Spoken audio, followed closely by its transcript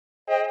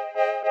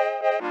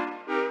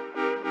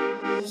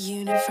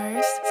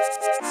Universe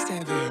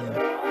 7.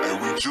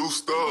 And we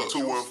juiced up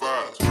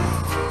 215.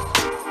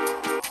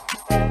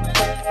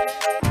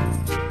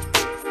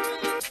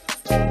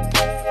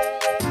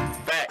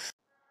 Facts.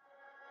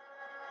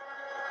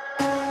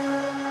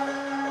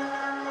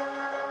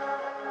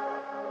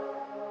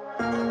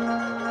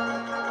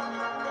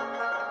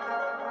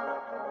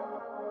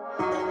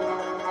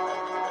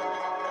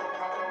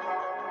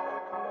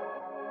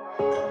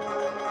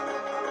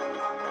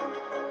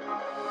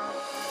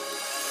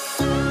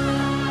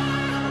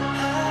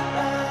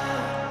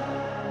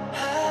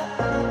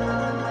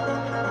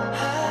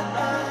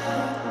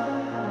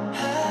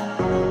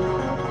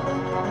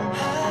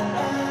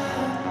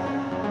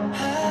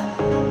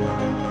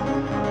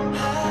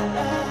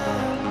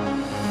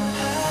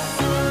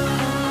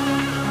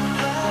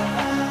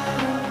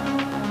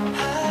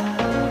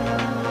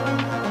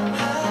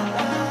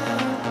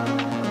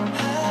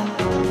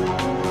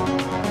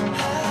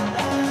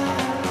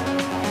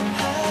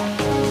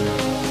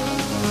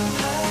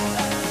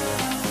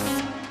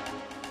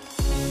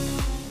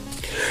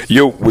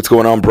 Yo, what's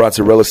going on,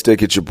 Brotzarella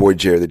Stick? It's your boy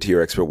Jared, the TR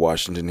Expert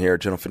Washington here at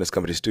General Fitness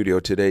Company Studio.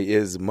 Today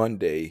is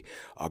Monday,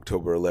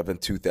 October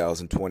 11th,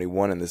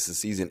 2021, and this is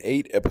Season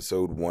 8,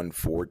 Episode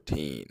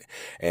 114.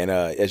 And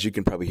as you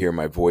can probably hear in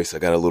my voice, I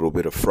got a little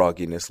bit of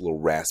frogginess, a little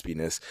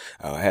raspiness.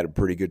 I had a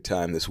pretty good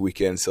time this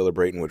weekend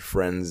celebrating with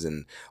friends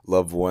and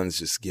loved ones,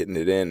 just getting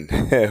it in.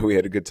 We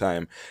had a good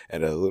time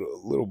at a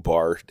little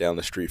bar down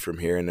the street from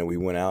here, and then we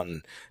went out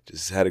and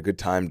just had a good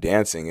time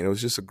dancing. And it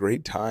was just a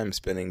great time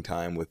spending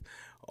time with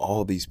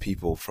all these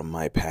people from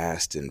my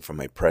past and from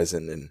my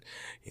present, and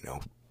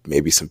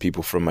maybe some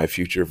people from my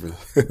future,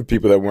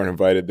 people that weren't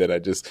invited that I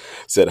just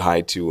said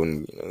hi to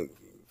and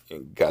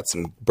got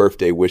some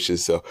birthday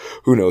wishes. So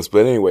who knows?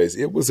 But anyways,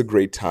 it was a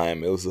great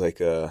time. It was like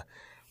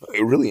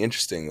really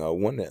interesting.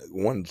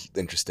 One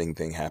interesting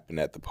thing happened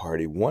at the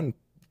party. One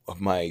of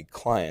my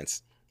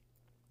clients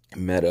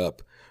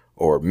met,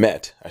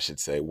 I should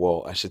say.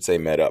 Well, I should say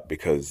met up,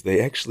 because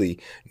they actually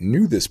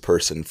knew this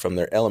person from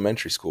their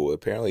elementary school.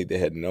 Apparently they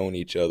had known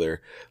each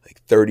other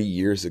like 30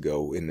 years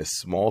ago in this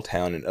small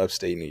town in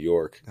upstate New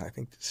York. I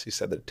think she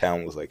said the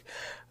town was like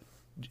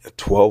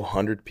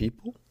 1,200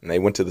 people, and they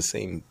went to the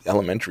same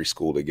elementary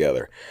school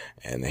together,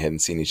 and they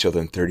hadn't seen each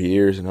other in 30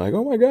 years, and they're like,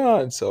 oh my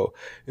God. So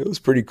it was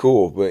pretty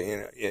cool. But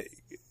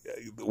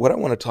what I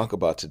want to talk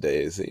about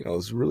today is,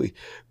 it's really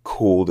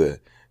cool to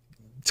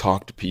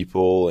talk to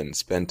people and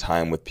spend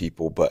time with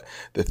people. But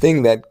the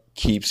thing that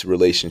keeps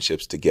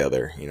relationships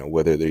together,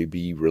 whether they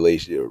be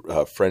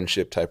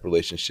friendship type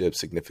relationships,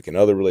 significant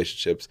other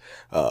relationships,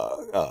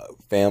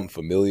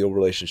 familial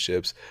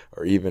relationships,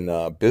 or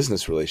even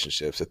business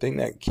relationships, the thing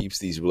that keeps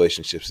these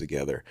relationships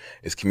together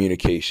is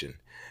communication.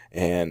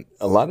 And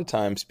a lot of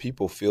times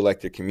people feel like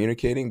they're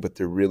communicating, but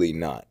they're really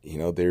not.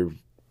 They're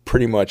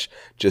pretty much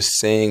just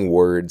saying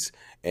words,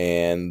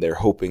 and they're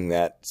hoping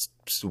that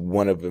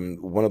one of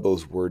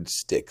those words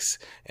sticks,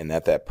 and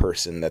that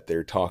person that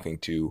they're talking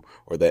to,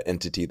 or that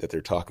entity that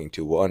they're talking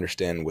to, will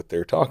understand what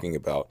they're talking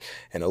about.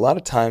 And a lot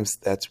of times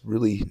that's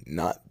really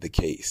not the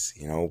case.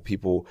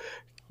 People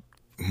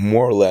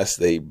more or less,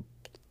 we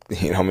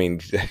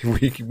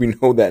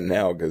know that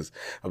now because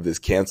of this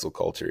cancel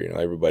culture.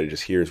 Everybody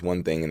just hears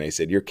one thing and they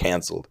said, you're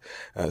canceled.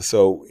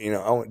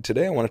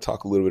 Today I want to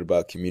talk a little bit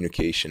about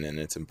communication and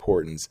its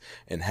importance,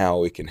 and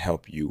how it can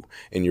help you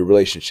in your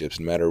relationships,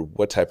 no matter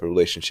what type of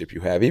relationship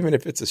you have, even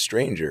if it's a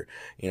stranger.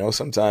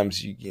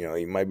 Sometimes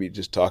you might be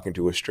just talking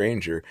to a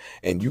stranger,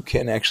 and you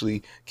can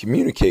actually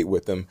communicate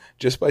with them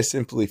just by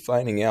simply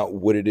finding out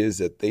what it is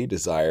that they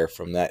desire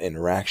from that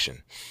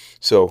interaction.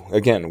 So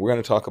again, we're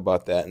going to talk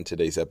about that in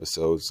today's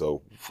episode.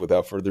 So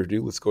without further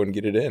ado, let's go ahead and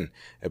get it in.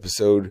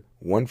 Episode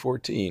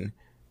 114,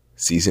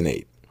 Season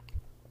 8.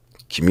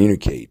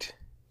 Communicate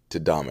to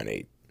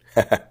dominate.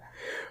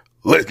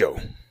 Let's go.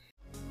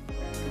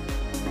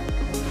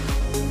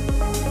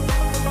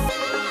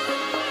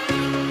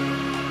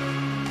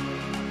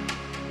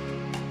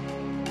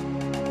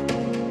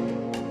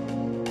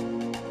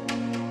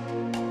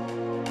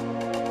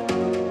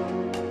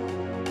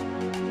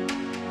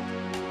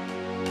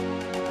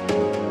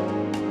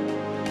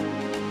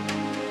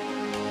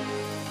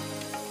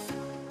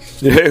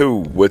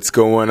 Yo, what's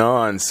going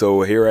on?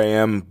 So here I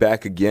am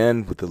back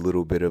again with a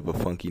little bit of a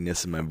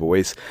funkiness in my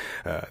voice.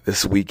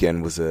 This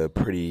weekend was a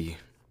pretty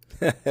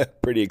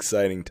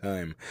exciting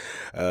time.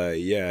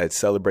 I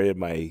celebrated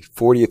my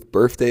 40th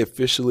birthday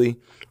officially.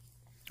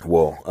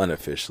 Well,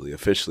 unofficially.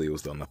 Officially it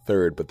was on the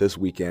 3rd, but this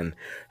weekend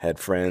had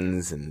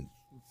friends and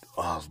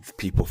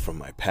people from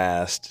my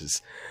past.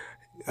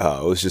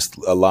 It was just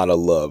a lot of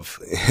love,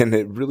 and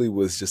it really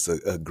was just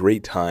a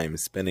great time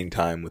spending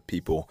time with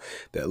people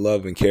that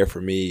love and care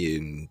for me,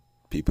 and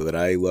people that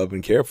I love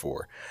and care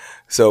for.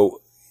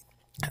 So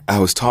I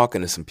was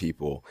talking to some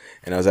people,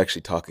 and I was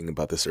actually talking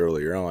about this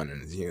earlier on,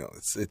 and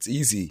it's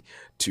easy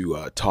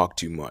to talk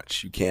too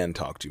much. You can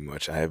talk too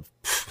much. I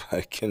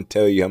can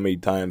tell you how many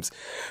times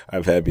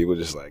I've had people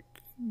just like,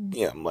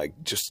 I'm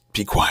like, just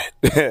be quiet.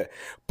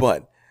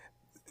 But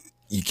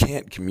you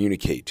can't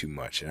communicate too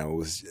much. And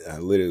I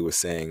literally was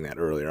saying that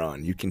earlier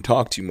on. You can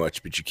talk too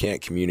much, but you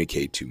can't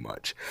communicate too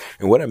much.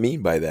 And what I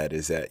mean by that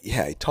is that,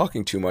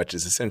 talking too much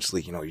is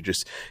essentially, you're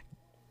just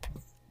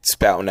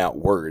spouting out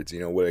words,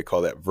 what I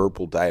call that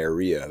verbal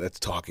diarrhea. That's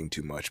talking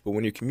too much. But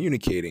when you're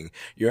communicating,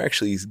 you're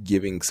actually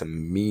giving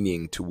some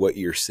meaning to what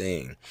you're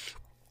saying.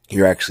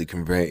 You're actually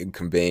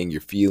conveying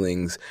your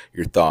feelings,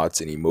 your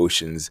thoughts, and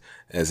emotions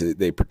as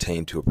they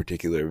pertain to a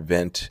particular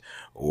event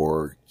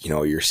or,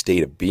 your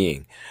state of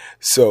being.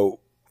 So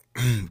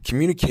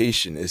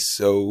communication is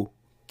so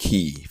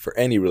key for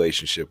any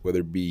relationship, whether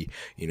it be,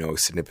 a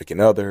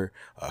significant other,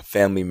 a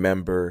family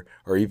member,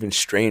 or even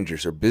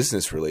strangers or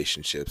business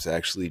relationships. I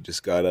actually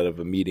just got out of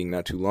a meeting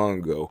not too long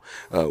ago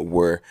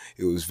where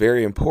it was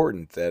very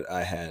important that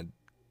I had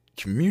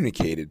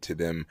communicated to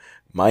them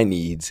my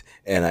needs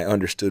and I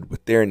understood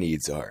what their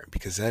needs are,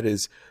 because that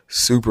is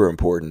super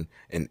important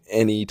in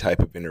any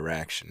type of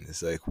interaction.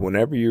 It's like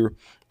whenever you're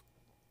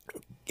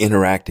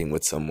interacting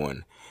with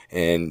someone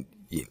and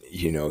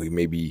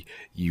maybe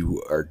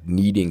you are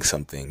needing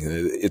something,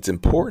 it's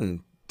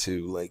important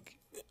to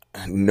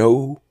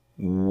know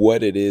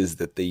what it is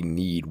that they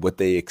need, what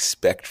they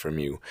expect from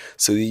you,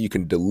 so that you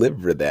can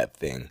deliver that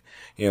thing.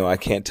 I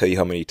can't tell you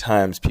how many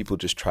times people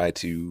just try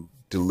to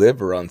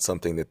deliver on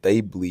something that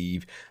they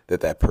believe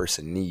that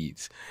person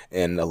needs.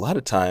 And a lot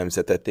of times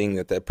that thing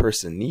that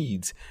person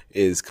needs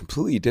is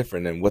completely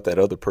different than what that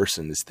other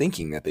person is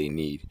thinking that they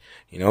need.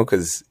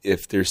 Because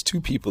if there's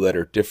two people that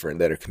are different,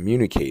 that are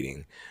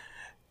communicating,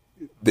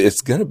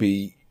 it's going to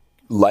be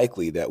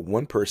likely that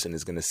one person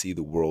is going to see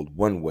the world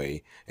one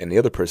way and the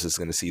other person is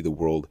going to see the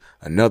world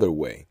another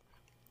way.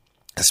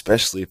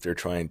 Especially if they're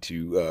trying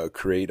to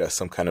create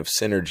some kind of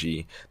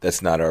synergy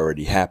that's not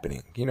already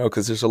happening,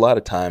 because there's a lot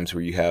of times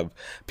where you have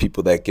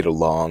people that get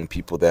along,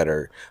 people that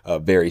are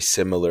very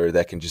similar,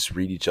 that can just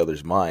read each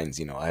other's minds.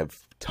 I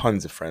have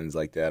tons of friends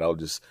like that. I'll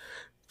just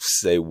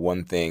say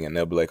one thing and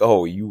they'll be like,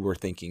 oh, you were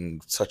thinking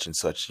such and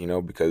such,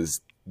 because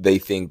they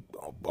think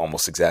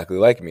almost exactly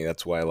like me.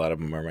 That's why a lot of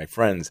them are my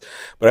friends.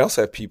 But I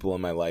also have people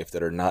in my life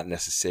that are not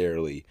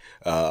necessarily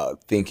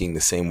thinking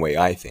the same way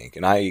I think.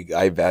 And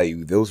I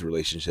value those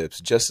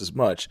relationships just as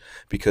much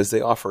because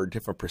they offer a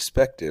different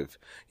perspective.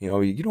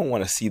 You don't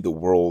want to see the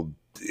world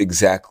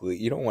exactly.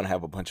 You don't want to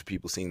have a bunch of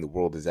people seeing the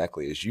world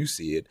exactly as you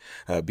see it,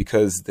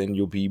 because then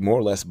you'll be more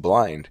or less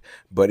blind.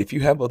 But if you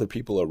have other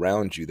people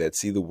around you that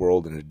see the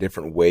world in a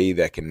different way,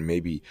 that can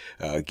maybe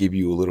give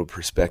you a little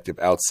perspective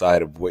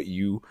outside of what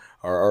you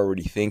are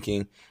already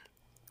thinking,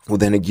 well,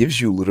 then it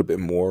gives you a little bit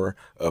more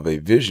of a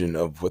vision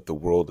of what the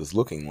world is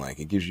looking like.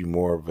 It gives you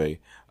more of a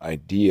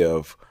idea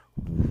of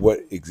what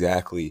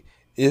exactly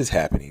is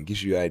happening. It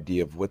gives you an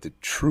idea of what the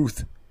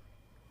truth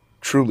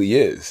truly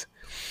is.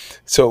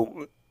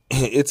 So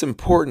it's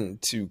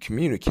important to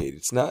communicate.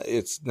 It's not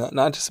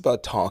just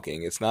about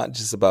talking. It's not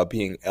just about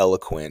being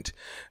eloquent.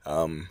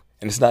 And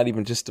it's not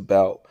even just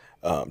about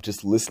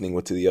just listening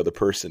what the other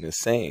person is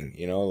saying.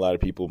 A lot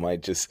of people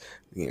might just,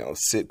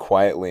 sit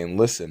quietly and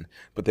listen,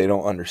 but they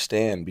don't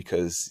understand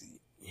because,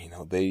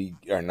 they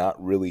are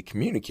not really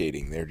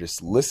communicating. They're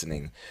just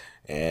listening.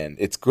 And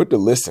it's good to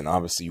listen.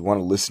 Obviously, you want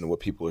to listen to what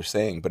people are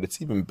saying, but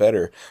it's even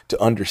better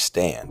to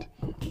understand.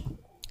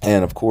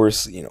 And of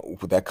course,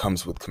 that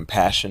comes with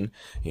compassion.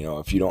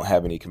 If you don't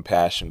have any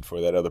compassion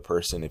for that other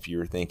person, if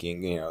you're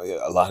thinking,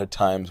 a lot of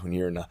times when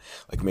you're in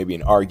maybe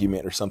an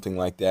argument or something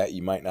like that,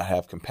 you might not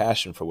have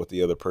compassion for what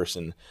the other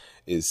person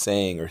is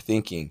saying or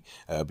thinking,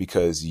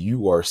 because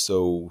you are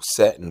so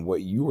set in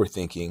what you are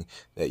thinking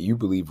that you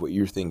believe what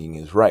you're thinking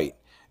is right.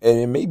 And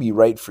it may be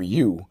right for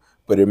you,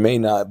 but it may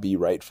not be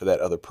right for that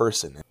other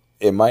person.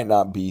 It might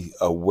not be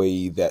a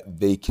way that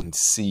they can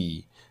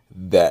see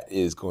that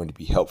is going to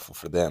be helpful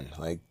for them.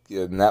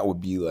 And that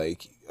would be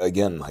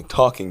again,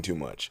 talking too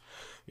much.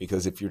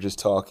 Because if you're just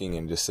talking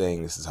and just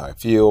saying, this is how I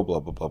feel, blah,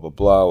 blah, blah, blah,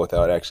 blah,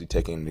 without actually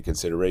taking into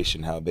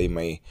consideration how they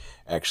may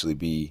actually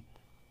be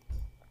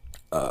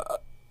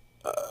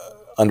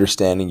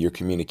understanding your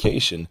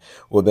communication,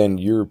 well, then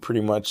you're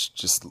pretty much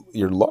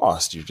you're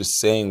lost. You're just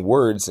saying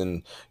words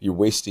and you're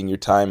wasting your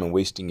time and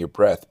wasting your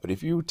breath. But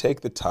if you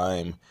take the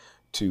time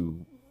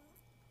to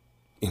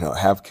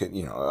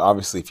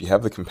obviously if you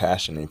have the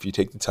compassion, and if you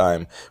take the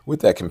time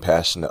with that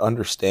compassion to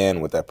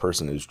understand what that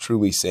person is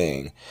truly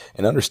saying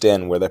and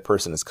understand where that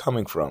person is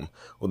coming from,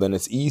 well, then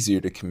it's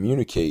easier to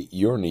communicate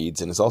your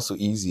needs, and it's also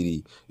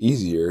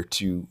easier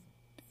to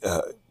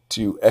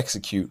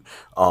execute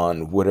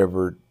on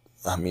whatever.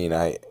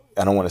 I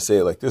don't want to say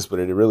it like this, but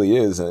it really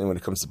is. And when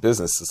it comes to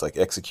business, it's like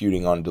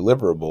executing on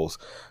deliverables.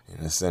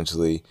 And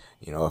essentially,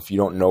 if you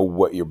don't know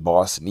what your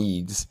boss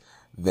needs,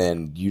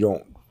 then you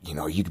don't.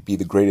 You could be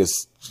the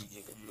greatest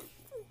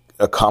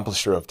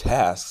accomplisher of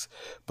tasks,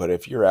 but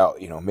if you're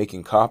out,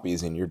 making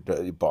copies and your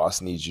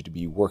boss needs you to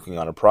be working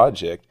on a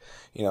project,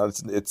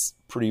 it's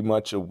pretty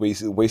much a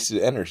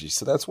wasted energy.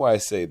 So that's why I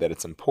say that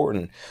it's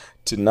important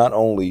to not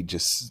only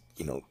just,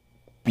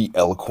 be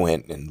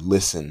eloquent and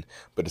listen,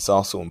 but it's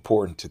also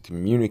important to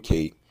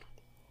communicate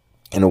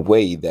in a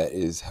way that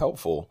is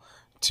helpful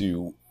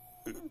to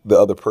the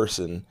other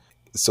person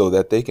so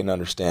that they can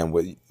understand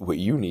what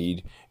you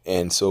need,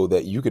 and so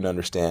that you can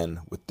understand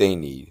what they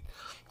need.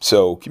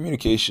 So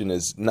communication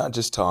is not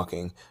just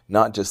talking,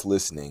 not just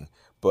listening,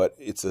 but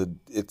it's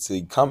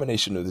a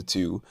combination of the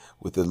two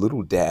with a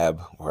little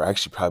dab, or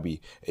actually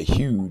probably a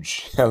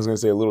huge, I was going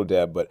to say a little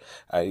dab, but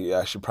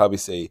I should probably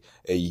say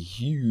a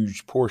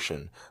huge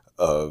portion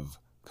of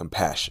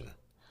compassion.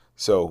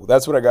 So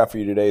that's what I got for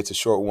you today. It's a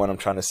short one. I'm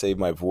trying to save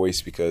my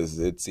voice because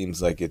it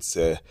seems like it's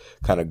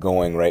kind of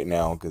going right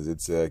now because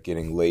it's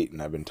getting late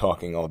and I've been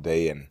talking all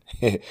day and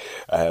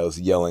I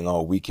was yelling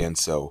all weekend.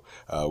 So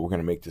we're going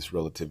to make this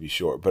relatively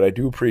short. But I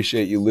do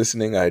appreciate you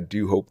listening. I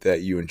do hope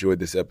that you enjoyed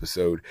this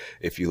episode.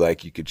 If you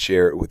like, you could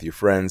share it with your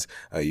friends.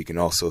 You can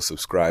also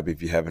subscribe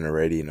if you haven't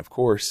already. And of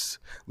course,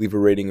 leave a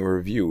rating and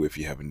review if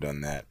you haven't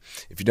done that.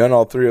 If you've done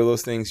all three of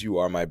those things, you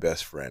are my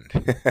best friend.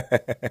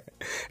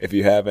 If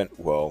you haven't,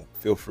 well,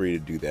 feel free to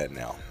do that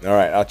now. All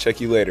right, I'll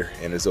check you later.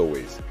 And as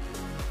always,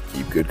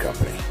 keep good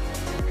company.